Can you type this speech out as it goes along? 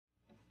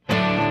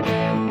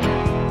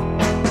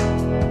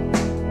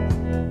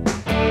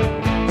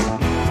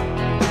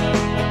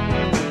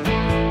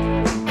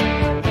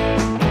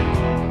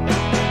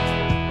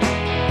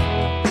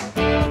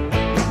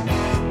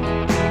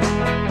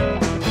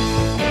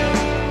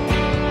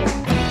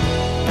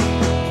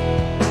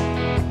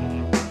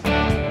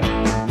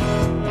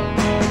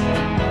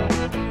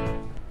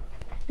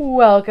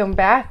Welcome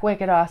back,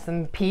 Wicked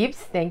Awesome Peeps.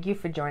 Thank you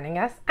for joining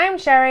us. I'm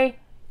Shery.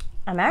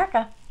 I'm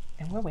Erica.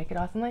 And we're Wicked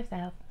Awesome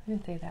Lifestyle. I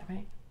didn't say that,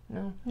 right?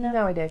 No,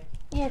 I did.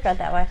 You got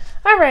that way.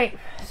 All right,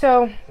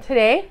 so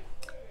today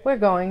we're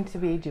going to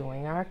be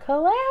doing our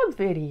collab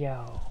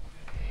video.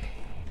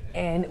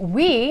 And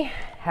we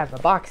have a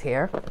box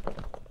here.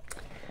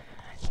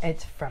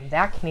 It's from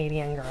That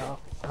Canadian Girl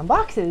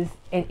Unboxes,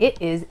 and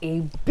it is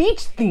a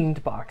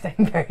beach-themed box.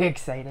 I'm very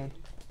excited.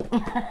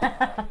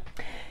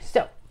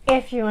 So,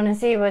 if you want to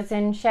see what's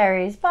in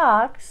Shery's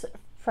box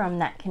from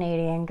That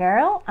Canadian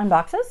Girl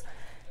Unboxes,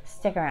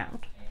 stick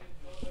around.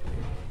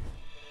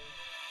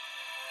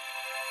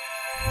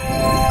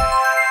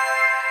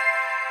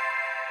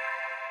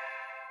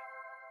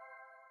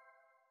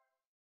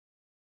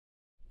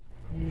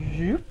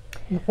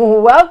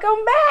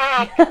 Welcome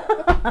back!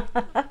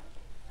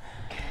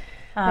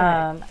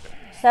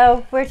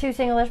 So we're two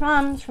single-ish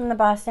moms from the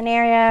Boston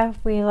area.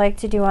 We like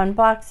to do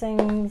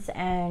unboxings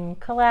and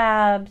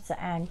collabs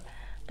and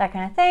that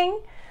kind of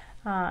thing.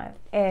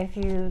 If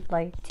you'd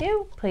like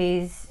to,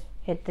 please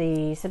hit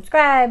the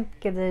subscribe,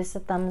 give this a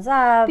thumbs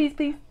up.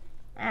 Please.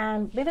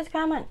 And leave us a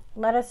comment.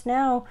 Let us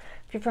know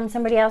if you're from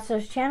somebody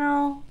else's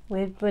channel.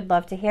 We would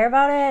love to hear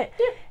about it.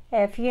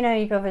 Yeah. If you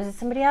go visit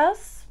somebody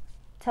else,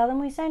 tell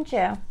them we sent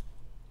you.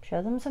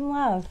 Show them some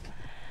love.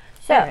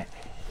 So, a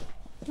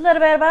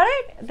little bit about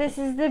it. This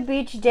is the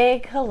Beach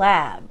Day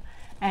collab.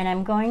 And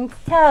I'm going to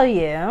tell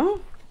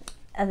you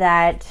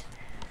that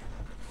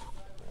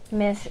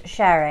Miss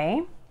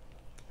Shery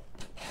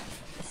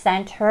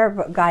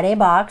got a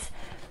box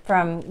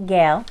from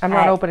Gail. I'm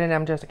not opening it,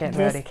 I'm just getting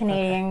ready. This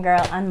Canadian Girl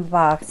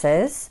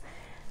Unboxes.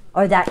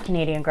 Or That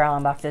Canadian Girl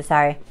Unboxes,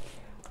 sorry.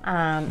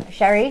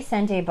 Shery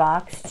sent a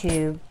box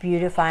to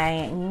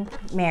Beautifying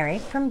Mary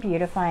from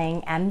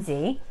Beautifying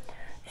MZ.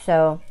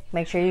 So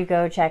make sure you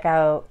go check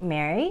out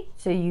Mary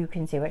so you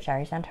can see what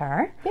Shery sent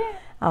her.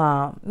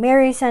 Yeah.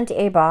 Mary sent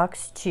a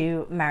box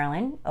to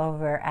Marilyn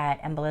over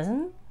at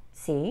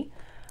MbolismC.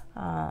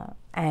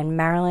 And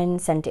Marilyn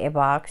sent a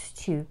box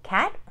to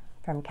Kat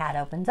from Kat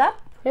Opens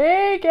Up.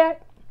 Hey,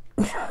 Kat.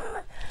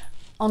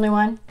 Only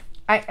one?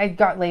 I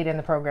got late in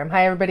the program.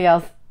 Hi, everybody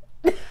else.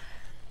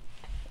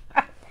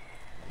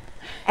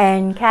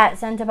 And Kat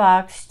sent a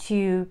box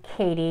to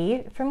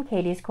Katie from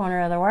Katie's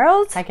Corner of the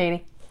World. Hi,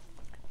 Katie.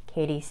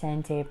 Katie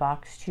sent a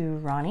box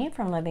to Roni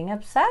from Living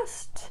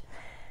Obsessed.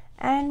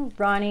 And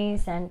Roni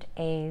sent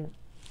a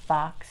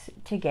box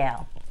to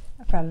Gail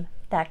from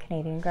That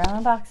Canadian Girl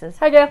Unboxes.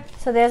 Hi, Gail.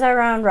 So there's our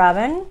round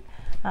robin.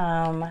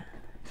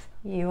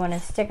 You want to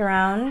stick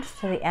around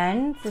to the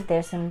end.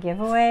 There's some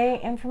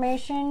giveaway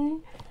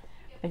information.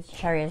 But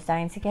Shery is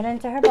dying to get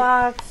into her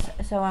box,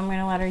 so I'm going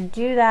to let her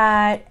do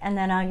that, and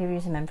then I'll give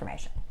you some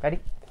information. Ready?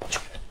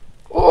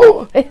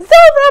 Oh, it's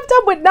all wrapped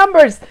up with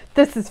numbers.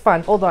 This is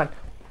fun. Hold on.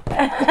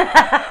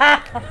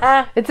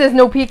 It says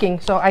no peeking,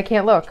 so I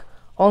can't look.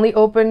 Only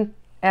open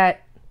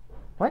at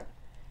what?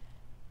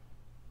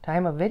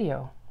 Time of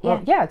video.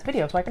 Well, yeah, it's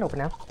video, so I can open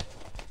now.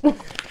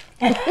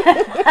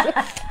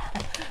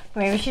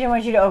 Maybe she didn't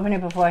want you to open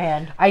it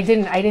beforehand. I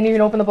didn't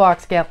even open the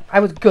box, Gail. I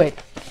was good.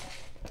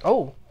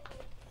 Oh.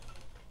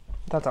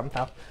 Thought something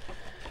fell.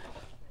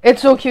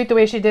 It's so cute the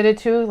way she did it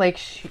too. Like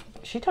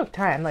she took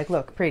time. Like,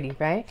 look, pretty,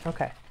 right?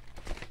 Okay.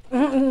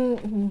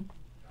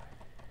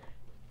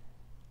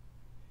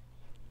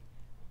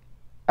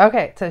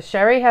 Okay, so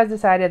Shery has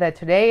decided that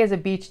today is a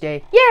beach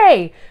day.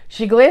 Yay!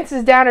 She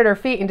glances down at her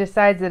feet and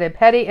decides that a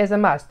petty is a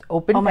must.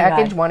 Open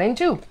package 1 and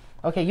 2.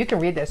 Okay, you can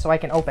read this so I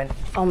can open.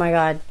 Oh my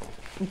God.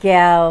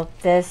 Gail,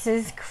 this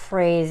is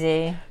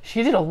crazy.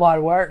 She did a lot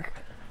of work.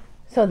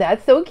 So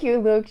that's so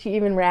cute. Look, she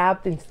even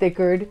wrapped and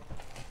stickered.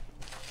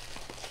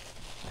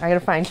 I gotta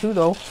find 2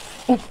 though.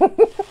 Oh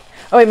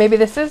wait, maybe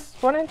this is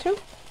 1 and 2?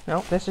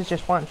 No, this is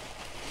just 1.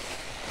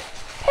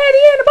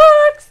 Petty in a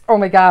box! Oh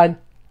my God.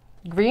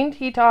 Green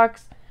tea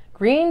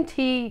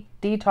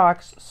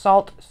detox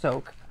salt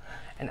soak.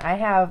 And I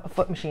have a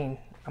foot machine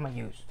I'm gonna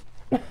use.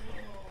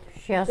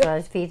 She also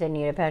has feet that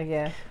need a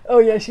pedicure. Oh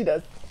yeah, she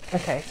does.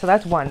 Okay, so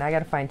that's 1. I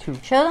gotta find 2.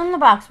 Show them the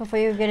box before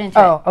you get into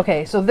it. Oh,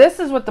 okay. So this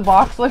is what the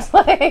box looks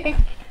like.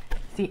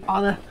 See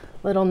all the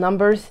little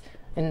numbers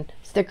and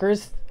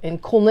stickers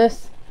and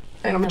coolness.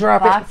 And I'm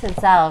dropping. The box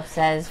itself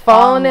says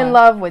falling in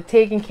love with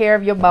taking care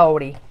of your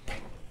body.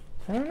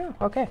 I don't know.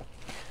 Okay.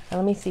 Now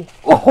let me see.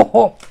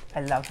 Oh,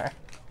 I love her.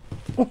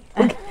 We'll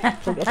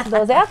get to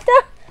those after,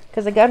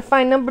 because I gotta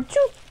find number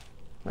 2.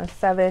 That's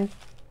 7.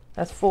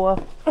 That's 4.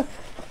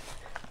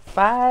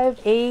 5,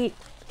 8.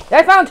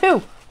 I found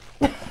 2.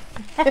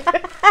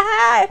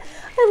 I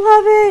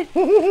love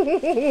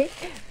it.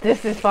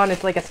 This is fun.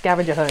 It's like a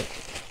scavenger hunt.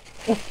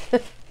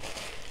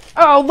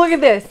 Oh, look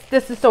at this.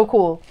 This is so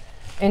cool.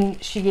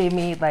 And she gave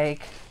me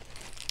like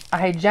a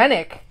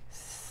hygienic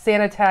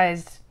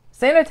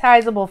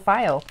sanitizable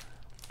file.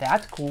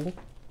 That's cool.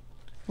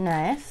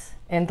 Nice.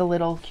 And the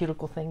little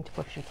cuticle thing to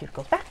push your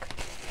cuticles back.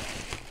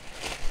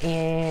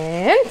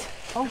 And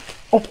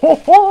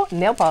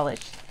nail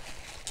polish.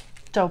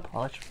 Toe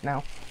polish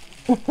now.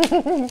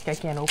 I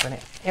can't open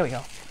it. There we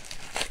go.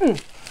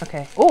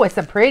 Okay. Oh, it's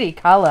a pretty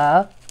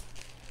color.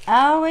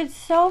 Oh, it's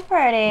so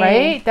pretty.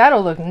 Right?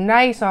 That'll look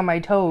nice on my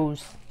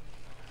toes.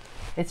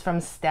 It's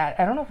from I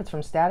don't know if it's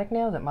from Static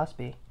Nails. It must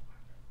be.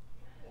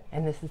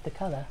 And this is the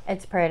color.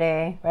 It's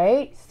pretty.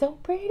 Right? So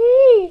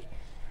pretty.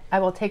 I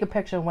will take a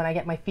picture when I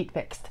get my feet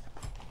fixed.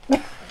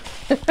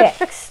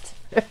 Fixed.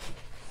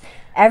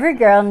 Every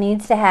girl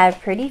needs to have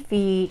pretty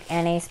feet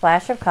and a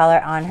splash of color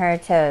on her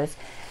toes.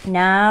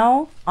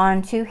 Now,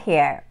 on to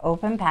hair.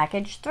 Open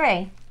package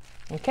 3.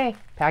 Okay.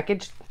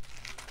 Package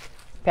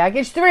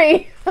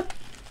 3.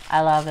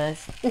 I love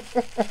this.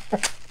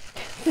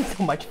 It's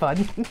so much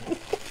fun.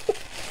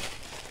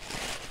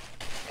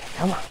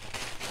 Come on.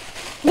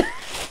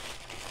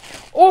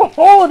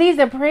 Oh, these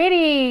are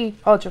pretty.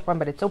 Oh, it's just one,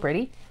 but it's so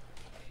pretty.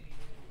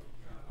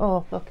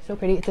 Oh, look, so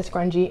pretty. It's a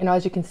scrunchie, and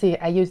as you can see,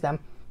 I use them.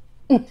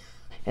 And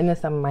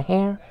there's some of my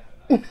hair.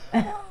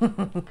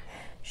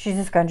 She's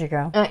a scrunchy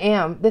girl. I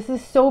am. This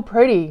is so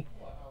pretty.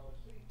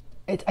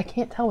 I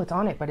can't tell what's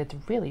on it, but it's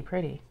really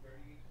pretty.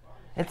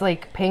 It's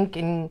like pink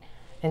and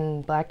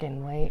black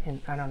and white,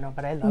 and I don't know,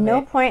 but I love it.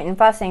 No point in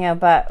fussing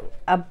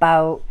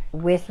about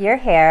with your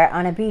hair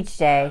on a beach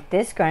day.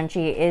 This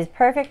scrunchie is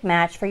perfect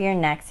match for your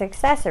next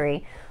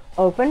accessory.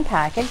 Open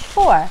package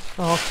 4.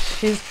 Oh,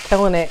 she's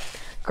killing it.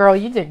 Girl,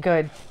 you did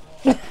good.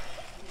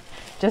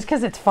 Just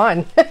because it's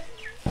fun.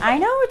 I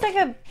know, it's like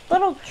a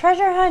little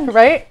treasure hunt.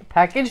 Right?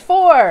 Package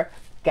 4.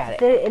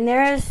 Got it. And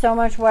there is so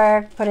much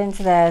work put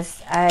into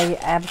this. I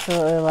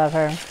absolutely love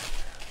her.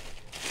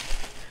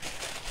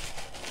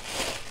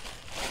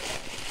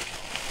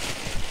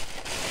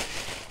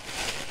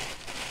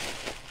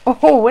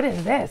 Oh, what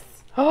is this?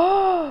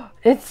 Oh,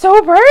 it's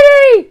so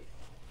pretty.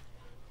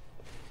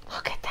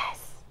 Look at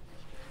this.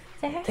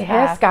 It's The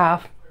hair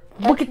scarf.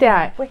 Look at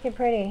that. Wicked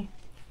pretty.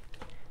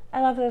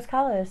 I love those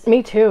colors.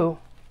 Me too.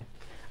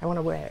 I want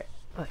to wear it.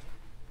 Look.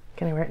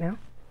 Can I wear it now?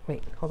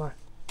 Wait, hold on.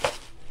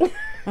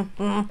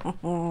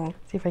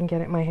 See if I can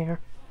get it in my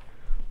hair.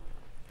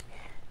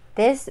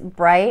 This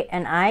bright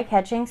and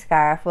eye-catching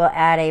scarf will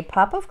add a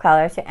pop of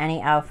color to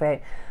any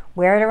outfit.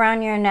 Wear it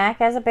around your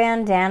neck as a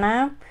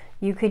bandana.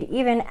 You could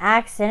even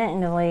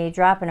accidentally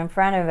drop it in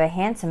front of a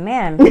handsome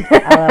man. LOL.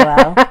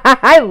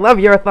 I love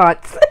your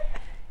thoughts.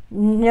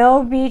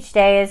 No beach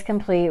day is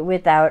complete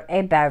without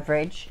a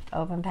beverage.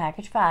 Open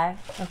package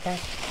 5. Okay.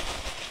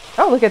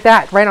 Oh, look at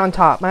that. Right on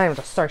top. I have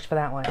to search for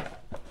that one.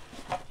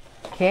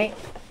 Okay.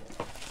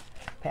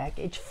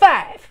 Package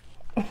 5.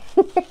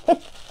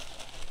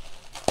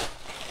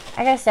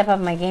 I gotta step up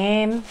my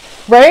game.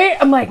 Right?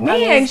 I'm like,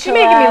 man, she's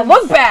making me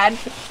look bad.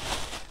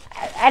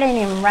 I didn't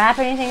even wrap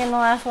anything in the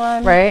last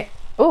one. Right?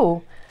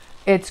 Ooh.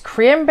 It's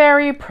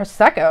cranberry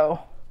prosecco.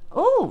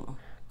 Ooh.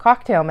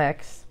 Cocktail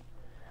mix.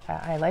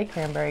 I like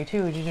cranberry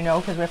too. Did you know?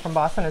 Because we're from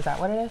Boston. Is that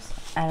what it is?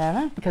 I don't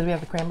know. Because we have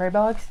the cranberry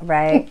bogs?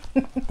 Right.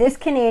 This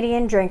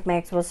Canadian drink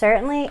mix will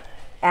certainly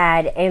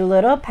add a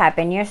little pep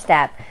in your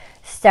step.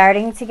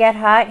 Starting to get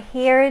hot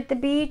here at the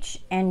beach,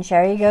 and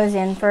Shery goes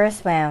in for a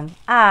swim.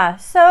 Ah,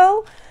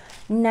 so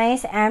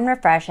nice and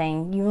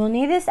refreshing. You will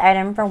need this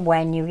item for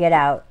when you get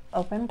out.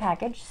 Open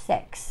package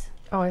 6.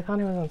 Oh, I thought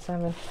it was on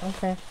 7.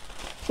 Okay.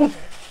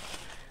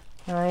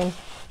 9.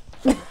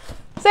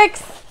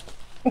 6.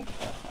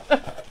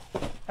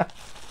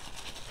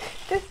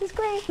 This is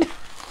great.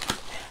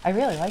 I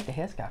really like the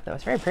hair scarf though.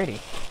 It's very pretty.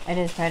 It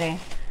is pretty.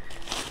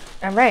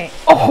 All right.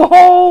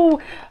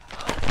 Oh,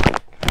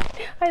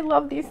 I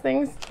love these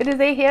things. It is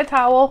a hair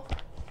towel.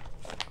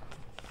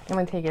 I'm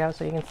gonna take it out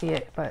so you can see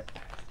it, but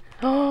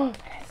oh,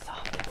 it's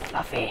soft and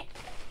fluffy,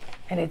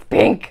 and it's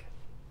pink,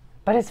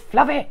 but it's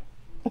fluffy.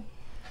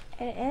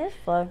 It is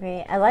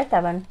fluffy. I like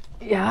that one.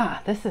 Yeah,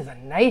 this is a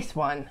nice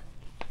one.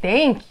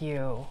 Thank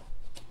you.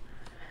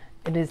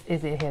 It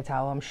is a hair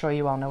towel. I'm sure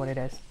you all know what it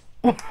is.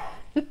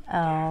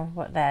 Oh,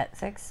 what that?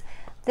 6.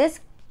 This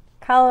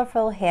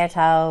colorful hair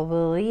towel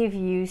will leave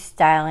you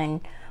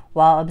styling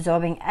while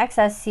absorbing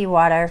excess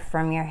seawater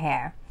from your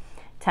hair.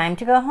 Time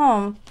to go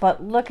home,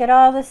 but look at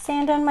all the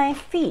sand on my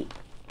feet.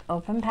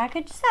 Open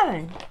package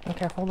 7.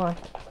 Okay, hold on.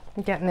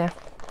 I'm getting there.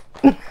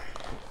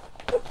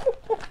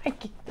 I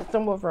get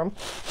some more room.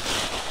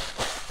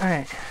 All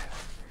right.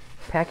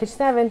 Package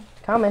 7.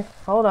 Coming.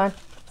 Hold on.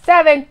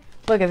 7.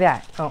 Look at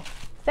that. Oh,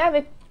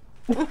 7.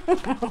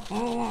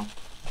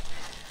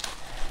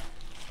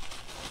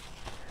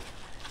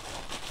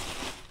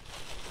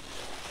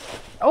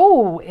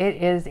 Oh,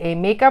 it is a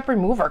makeup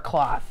remover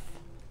cloth.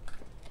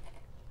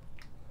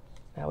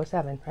 That was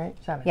 7, right?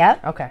 7.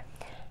 Yep. Okay.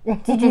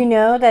 Did you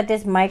know that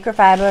this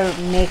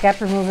microfiber makeup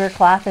remover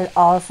cloth is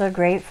also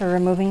great for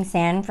removing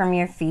sand from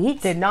your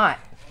feet? Did not.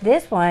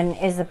 This one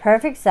is the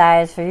perfect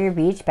size for your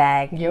beach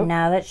bag. Yep.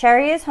 Now that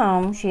Shery is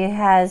home, she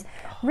has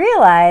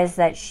realized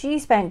that she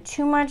spent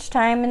too much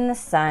time in the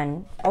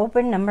sun.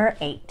 Open number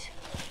 8.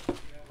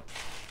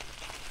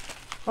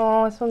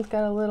 Oh, this one's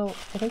got a little,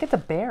 I think it's a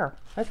bear.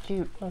 That's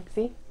cute. Look,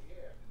 see?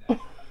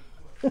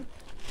 Number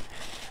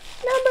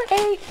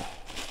 8.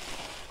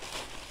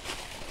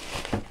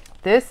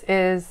 This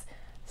is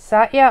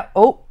Satya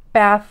Oat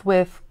Bath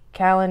with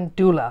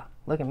Calendula.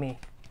 Look at me.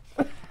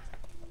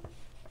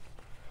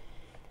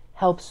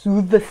 help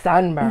soothe the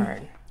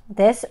sunburn.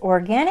 This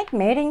organic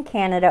made in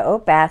Canada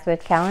oat bath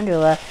with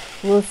calendula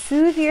will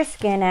soothe your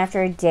skin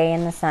after a day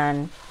in the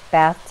sun.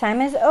 Bath time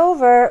is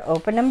over.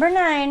 Open number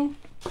 9.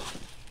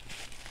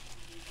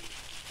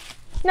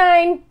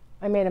 9.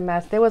 I made a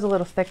mess. There was a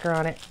little sticker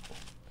on it.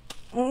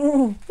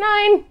 9.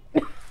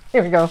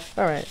 Here we go.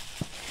 All right.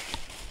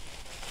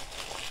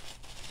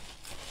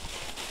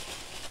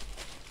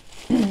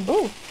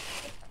 Ooh.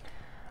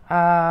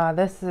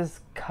 This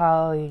is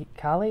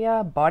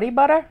Kalia body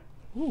butter.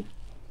 Ooh.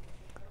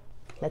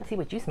 Let's see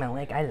what you smell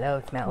like. I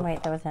love smells.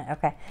 Wait, that wasn't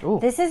okay. Ooh.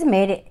 This is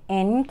made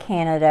in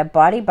Canada.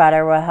 Body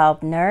butter will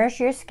help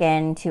nourish your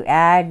skin to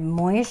add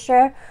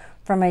moisture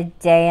from a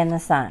day in the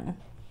sun.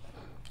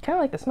 Kind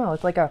of like the smell.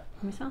 It's like a.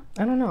 You smell?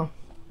 I don't know.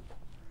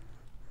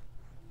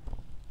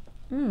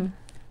 I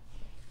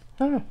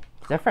don't know.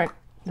 It's different.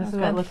 This is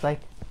what it looks like.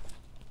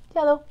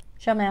 Yellow.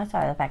 Show me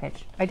outside of the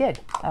package. I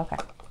did. Okay.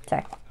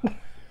 Sorry.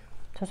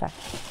 So sorry.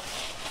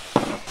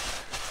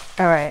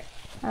 All right.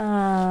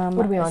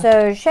 What are we on?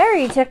 So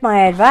Shery took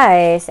my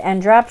advice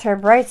and dropped her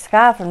bright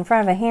scarf in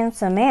front of a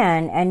handsome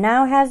man and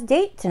now has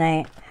date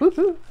tonight.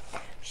 Woo-hoo.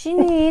 She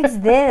needs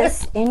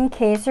this in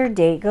case her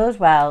date goes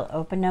well.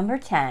 Open number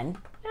 10.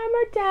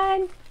 Number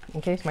 10.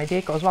 In case my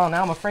date goes well.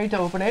 Now I'm afraid to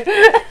open it.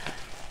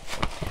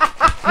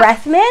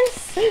 Breath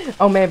mints?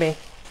 Oh, maybe.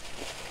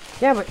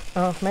 Yeah, but,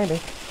 oh, maybe.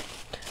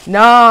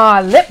 Nah,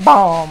 lip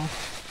balm.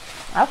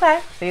 Okay.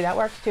 See, that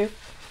works too.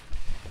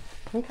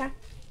 Okay.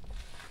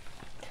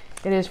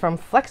 It is from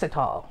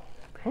Flexitol.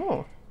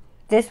 Oh.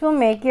 This will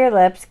make your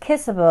lips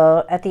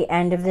kissable at the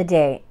end of the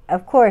date.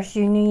 Of course,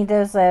 you need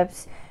those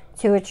lips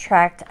to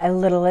attract a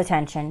little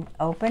attention.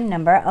 Open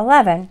number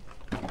 11.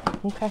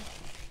 Okay.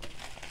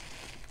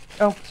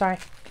 Oh, sorry.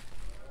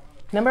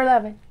 Number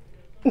 11.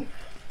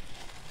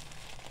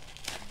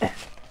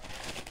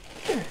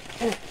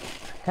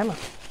 Come on.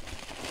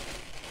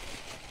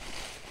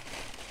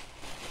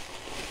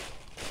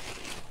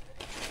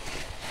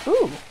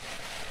 Ooh.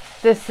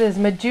 This is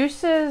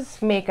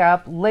Medusa's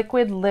Makeup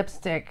Liquid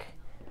Lipstick.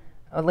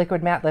 A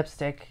liquid matte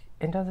lipstick.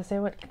 And does it say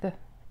what?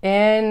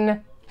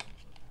 In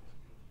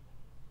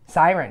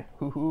Siren.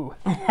 Hoo-hoo.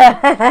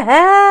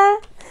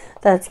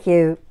 That's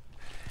cute.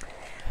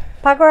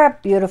 Pucker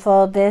up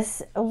beautiful.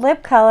 This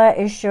lip color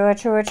is sure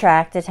to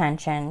attract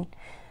attention.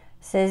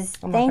 Says,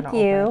 thank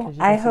you.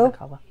 I hope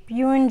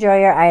you enjoy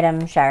your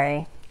item,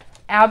 Shery.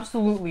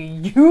 Absolutely.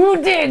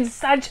 You did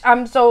such...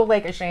 I'm so,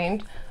 like,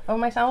 ashamed of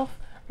myself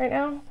right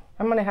now.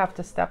 I'm going to have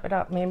to step it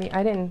up. Maybe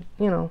I didn't,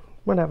 you know,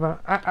 whatever.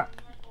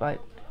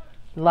 But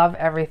love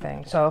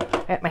everything. So,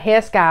 I got my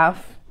hair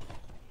scarf.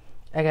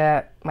 I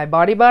got my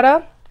body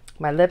butter,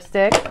 my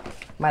lipstick,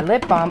 my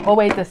lip balm. Oh,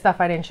 wait, the stuff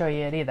I didn't show you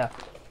yet either.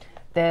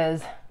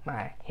 There's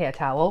my hair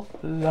towel.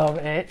 Love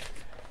it.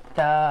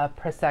 The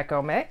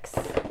Prosecco mix.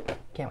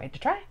 Can't wait to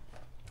try.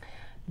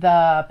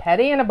 The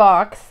Petty in a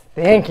box.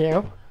 Thank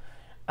you.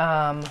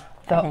 The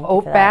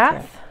oat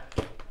bath.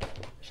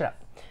 Shut up.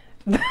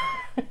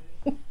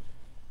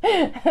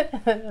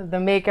 The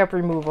makeup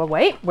removal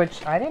wipe,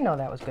 which I didn't know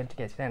that was good to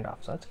get sand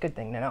off, so that's a good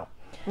thing to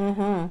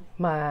know.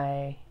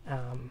 My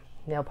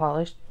nail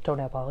polish,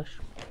 toenail polish.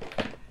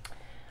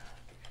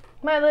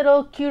 My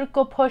little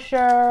cuticle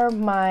pusher.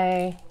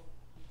 My,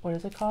 what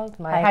is it called?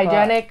 My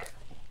hygienic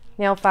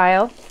nail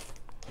file.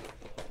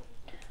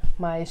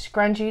 My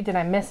scrunchie. Did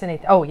I miss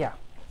anything? Oh, yeah.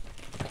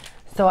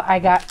 So I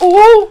got,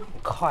 ooh,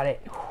 caught it.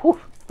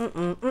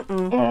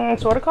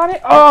 Sort of caught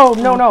it. Oh,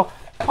 no.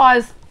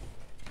 Pause.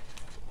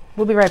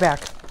 We'll be right back.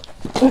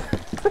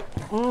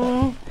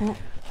 I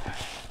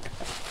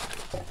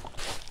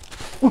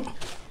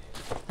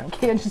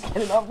can't just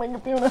get it off my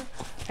computer.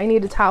 I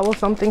need a towel,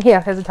 something. Here,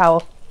 here's a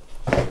towel.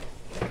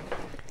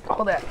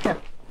 Hold that. Here.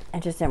 I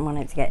just didn't want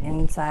it to get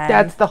inside.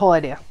 That's the whole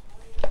idea.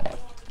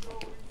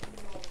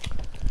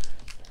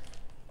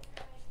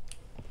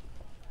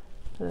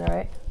 Is that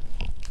right?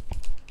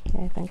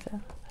 Yeah, I think so.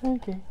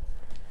 Okay.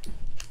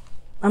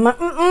 I'm like,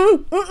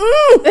 oh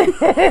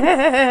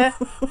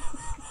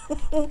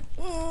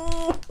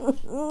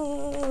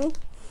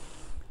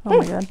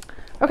my god.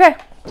 Okay,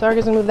 so we're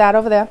gonna move that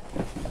over there.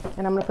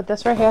 And I'm gonna put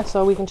this right here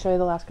so we can show you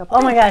the last couple.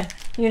 Oh my god,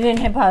 you didn't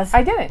hit pause.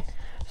 I didn't.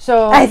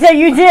 So I thought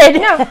you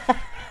did. No.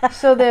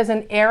 So there's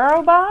an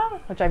Aero bar,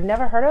 which I've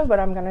never heard of, but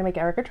I'm gonna make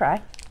Erica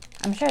try.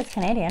 I'm sure it's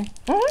Canadian.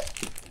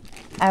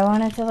 I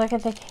wanted to look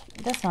at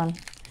this one.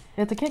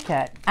 It's a Kit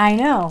Kat. I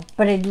know,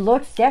 but it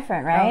looks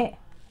different, right?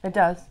 Oh, it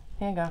does.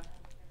 Here you go.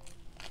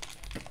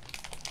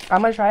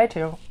 I'm gonna try it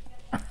too.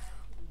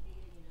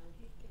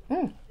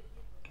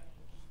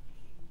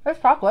 It's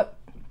chocolate.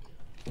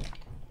 I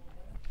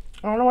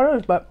don't know what it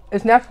is, but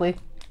it's Nestle.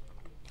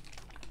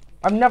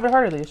 I've never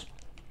heard of these.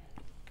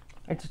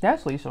 It's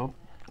Nestle, so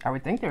I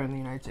would think they're in the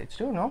United States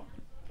too, no?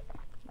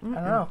 I don't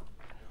know.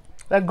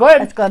 They're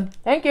good. That's good.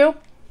 Thank you.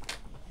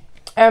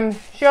 And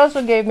she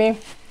also gave me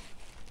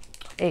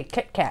a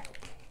Kit Kat.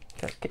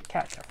 Because Kit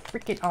Kats are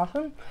freaking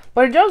awesome.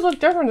 But it does look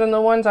different than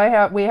the ones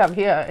we have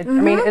here. I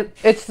mean,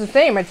 it's the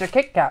same. It's a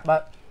Kit Kat,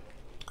 but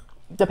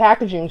the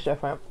packaging is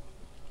different.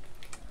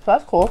 So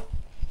that's cool.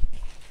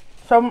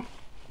 So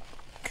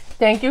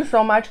Thank you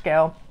so much,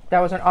 Gail.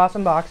 That was an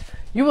awesome box.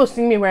 You will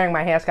see me wearing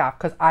my hair scarf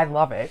because I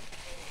love it.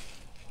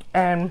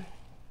 And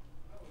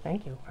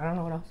thank you. I don't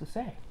know what else to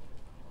say.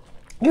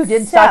 You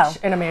did such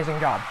an amazing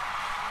job.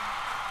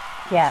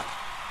 Yeah.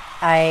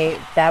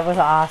 That was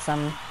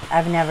awesome.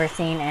 I've never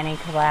seen any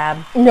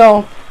collab.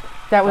 No,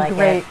 that was like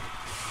great. It.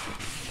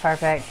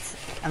 Perfect.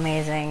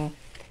 Amazing.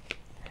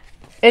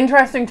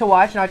 Interesting to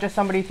watch, not just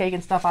somebody taking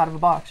stuff out of a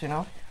box, you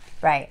know?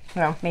 Right.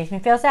 Yeah. Makes me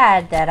feel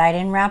sad that I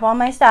didn't wrap all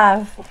my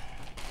stuff.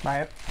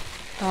 Right.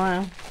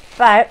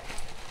 But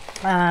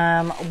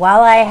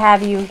while I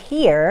have you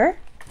here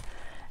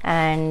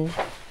and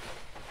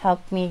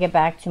help me get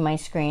back to my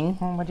screen.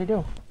 What'd you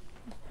do?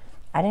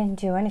 I didn't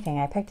do anything.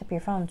 I picked up your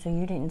phone so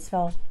you didn't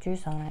spill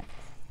juice on it.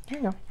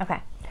 There you go.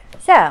 Okay.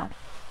 So,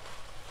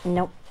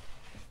 nope.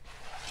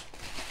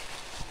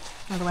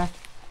 Other way.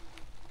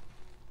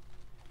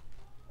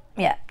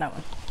 Yeah, that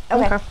one.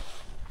 Okay.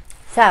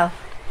 So,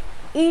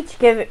 each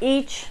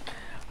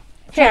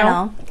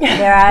channel,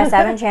 there are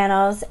 7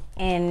 channels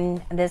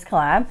in this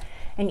collab,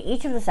 and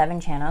each of the 7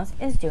 channels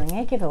is doing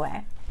a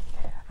giveaway.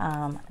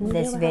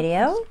 This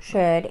video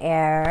should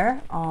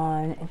air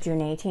on June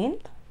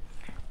 18th.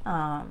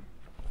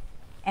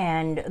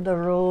 And the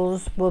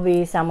rules will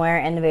be somewhere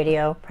in the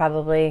video,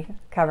 probably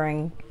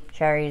covering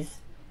Shery's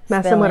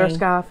messing with her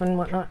scarf and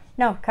whatnot.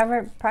 No,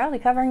 probably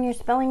covering your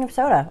spilling of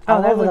soda. Oh,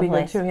 that would be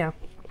good too, yeah.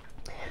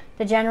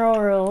 The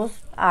general rules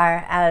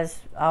are, as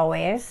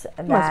always,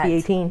 that you must be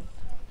 18.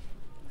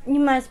 You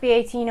must be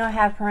 18 or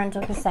have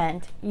parental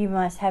consent. You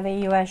must have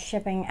a U.S.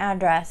 shipping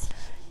address.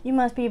 You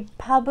must be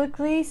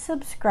publicly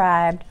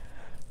subscribed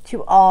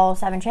to all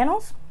 7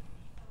 channels.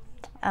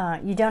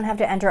 You don't have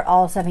to enter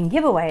all 7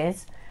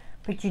 giveaways,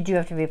 but you do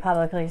have to be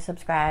publicly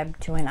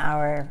subscribed to an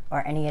hour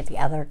or any of the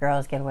other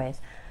girls' giveaways.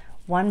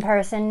 One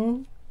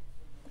person,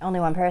 only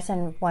one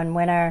person, one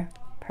winner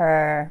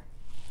per...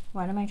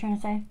 What am I trying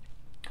to say?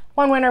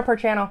 One winner per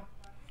channel.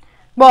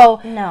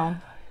 Well, no.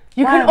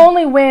 You can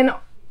only win...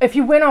 If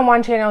you win on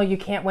one channel, you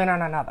can't win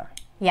on another.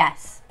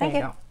 Yes. Thank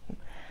you.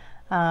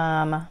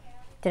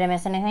 Did I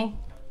miss anything?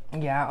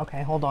 Yeah,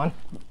 okay, hold on.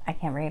 I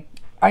can't read.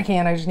 I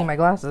can, I just need my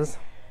glasses.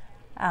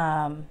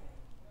 I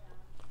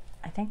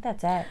think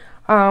that's it.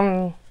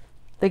 The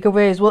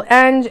giveaways will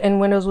end and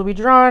winners will be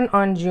drawn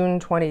on June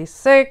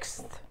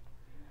 26th.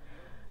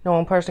 No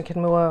one person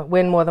can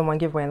win more than one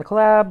giveaway in the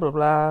collab, blah,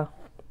 blah.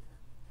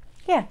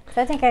 Yeah,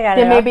 so I think I got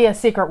it. There may be a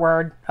secret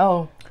word.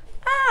 Oh.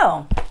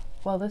 Oh.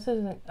 Well, this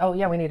isn't... Oh,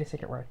 yeah, we need a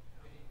secret word.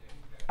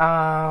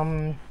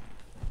 Let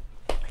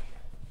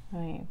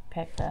me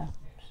pick the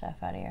stuff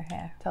out of your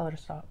hair. Tell her to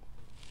stop.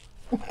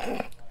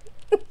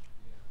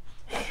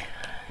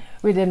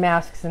 We did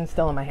masks and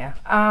still in my hair.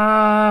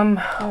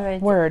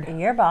 Word. In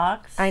your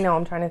box. I know,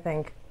 I'm trying to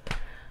think.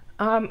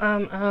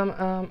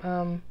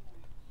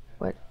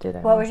 What did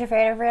I... What was your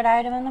favorite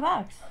item in the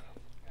box?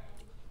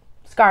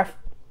 Scarf.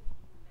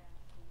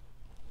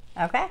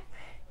 Okay.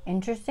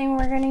 Interesting,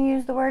 we're going to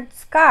use the word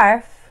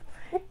scarf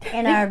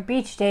in our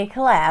beach day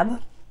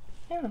collab.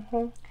 Yeah,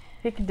 well,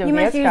 you could do You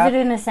must use it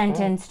in a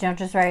sentence. Don't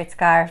just write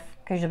scarf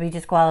because you'll be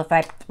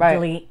disqualified. Right.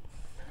 Delete.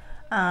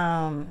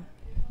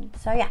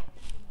 So yeah.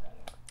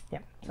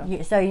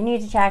 Yeah. So you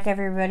need to check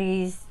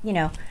everybody's,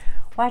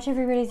 watch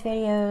everybody's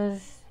videos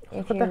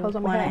if you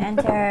want to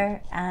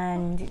enter,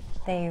 and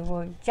they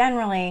will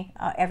generally,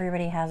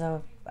 everybody has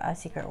a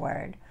secret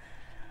word.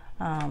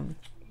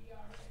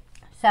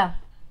 So.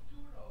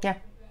 Yeah.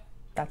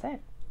 That's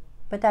it.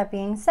 With that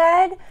being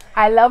said,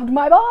 I loved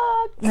my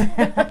box.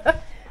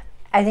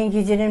 I think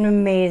you did an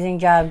amazing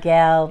job,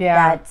 Gail.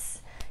 Yeah.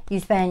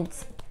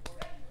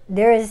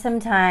 There is some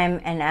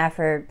time and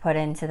effort put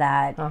into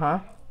that. Uh-huh.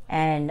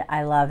 And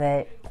I love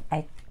it.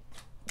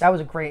 That was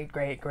a great,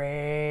 great,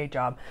 great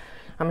job.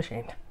 I'm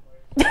ashamed.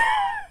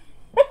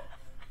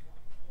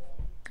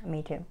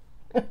 Me too.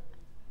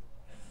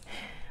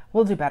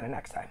 We'll do better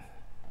next time.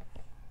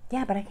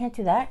 Yeah, but I can't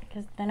do that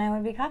because then I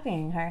would be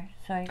copying her.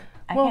 So I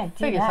can't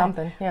do figure that.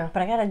 something, yeah.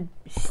 But I gotta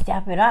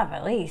step it up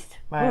at least.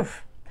 Right.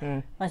 Oof.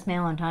 Let's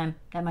mail on time.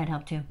 That might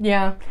help too.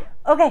 Yeah.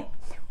 Okay.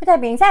 With that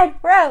being said,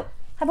 we're out.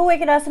 Have a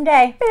wicked awesome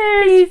day.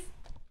 Peace.